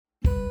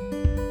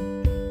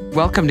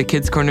Welcome to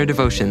Kids Corner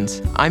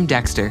Devotions. I'm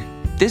Dexter.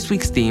 This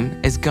week's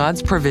theme is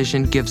God's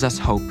Provision Gives Us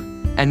Hope,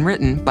 and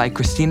written by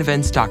Christina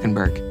Van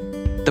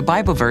Stockenberg. The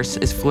Bible verse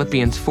is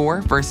Philippians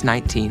 4, verse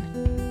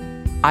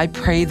 19. I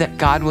pray that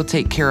God will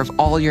take care of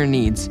all your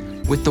needs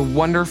with the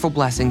wonderful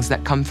blessings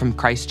that come from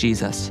Christ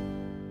Jesus.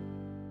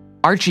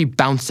 Archie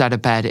bounced out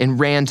of bed and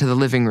ran to the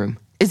living room.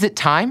 Is it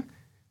time?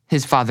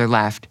 His father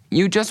laughed.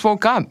 You just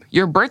woke up.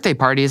 Your birthday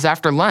party is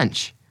after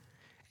lunch.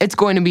 It's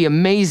going to be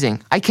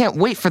amazing. I can't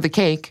wait for the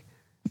cake.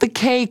 The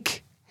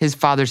cake! His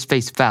father's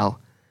face fell.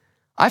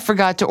 I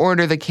forgot to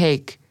order the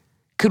cake.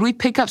 Could we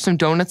pick up some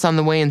donuts on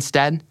the way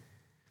instead?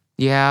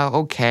 Yeah,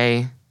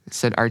 okay,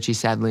 said Archie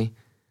sadly.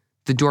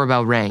 The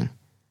doorbell rang.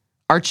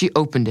 Archie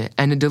opened it,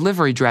 and a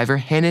delivery driver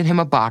handed him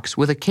a box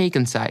with a cake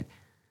inside.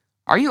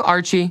 Are you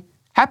Archie?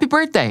 Happy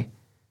birthday!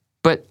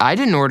 But I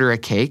didn't order a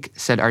cake,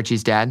 said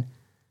Archie's dad.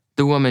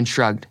 The woman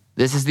shrugged.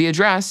 This is the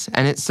address,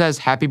 and it says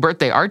Happy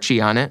Birthday Archie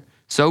on it.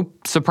 So,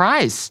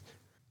 surprise!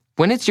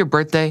 When it's your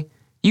birthday,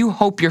 you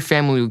hope your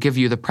family will give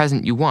you the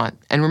present you want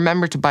and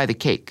remember to buy the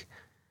cake.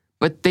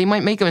 But they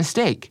might make a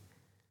mistake.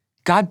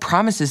 God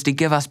promises to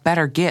give us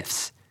better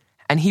gifts,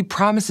 and He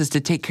promises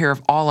to take care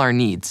of all our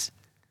needs.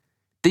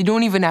 They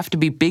don't even have to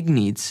be big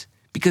needs,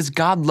 because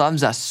God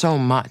loves us so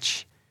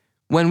much.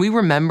 When we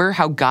remember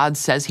how God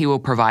says He will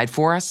provide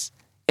for us,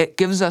 it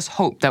gives us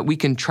hope that we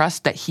can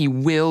trust that He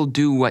will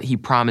do what He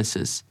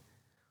promises.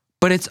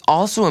 But it's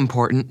also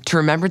important to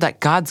remember that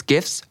God's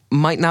gifts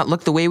might not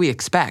look the way we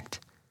expect.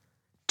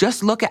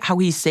 Just look at how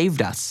He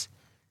saved us.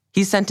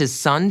 He sent His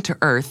Son to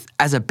earth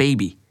as a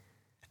baby.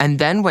 And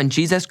then when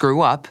Jesus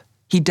grew up,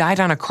 He died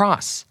on a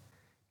cross.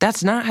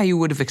 That's not how you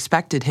would have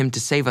expected Him to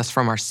save us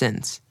from our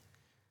sins.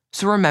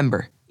 So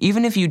remember,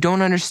 even if you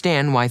don't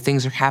understand why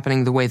things are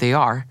happening the way they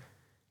are,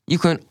 you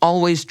can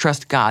always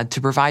trust God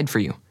to provide for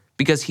you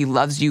because He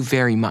loves you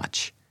very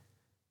much.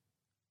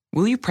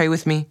 Will you pray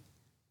with me?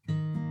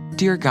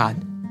 Dear God,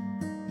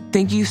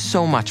 thank you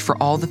so much for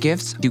all the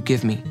gifts you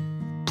give me.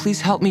 Please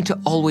help me to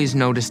always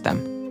notice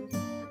them.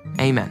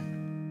 Amen.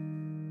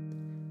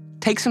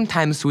 Take some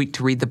time this week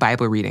to read the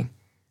Bible reading,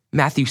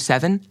 Matthew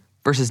 7,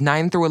 verses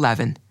 9 through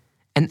 11,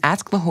 and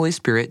ask the Holy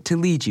Spirit to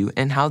lead you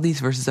in how these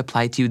verses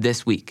apply to you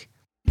this week.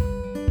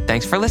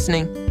 Thanks for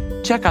listening.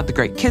 Check out the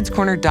great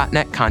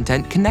kidscorner.net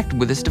content connected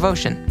with this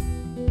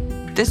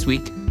devotion. This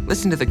week,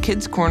 listen to the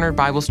Kids Corner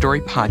Bible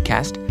Story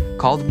podcast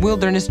called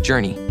Wilderness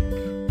Journey.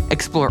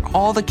 Explore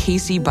all the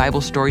KC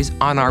Bible stories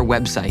on our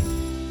website.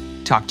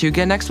 Talk to you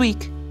again next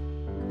week.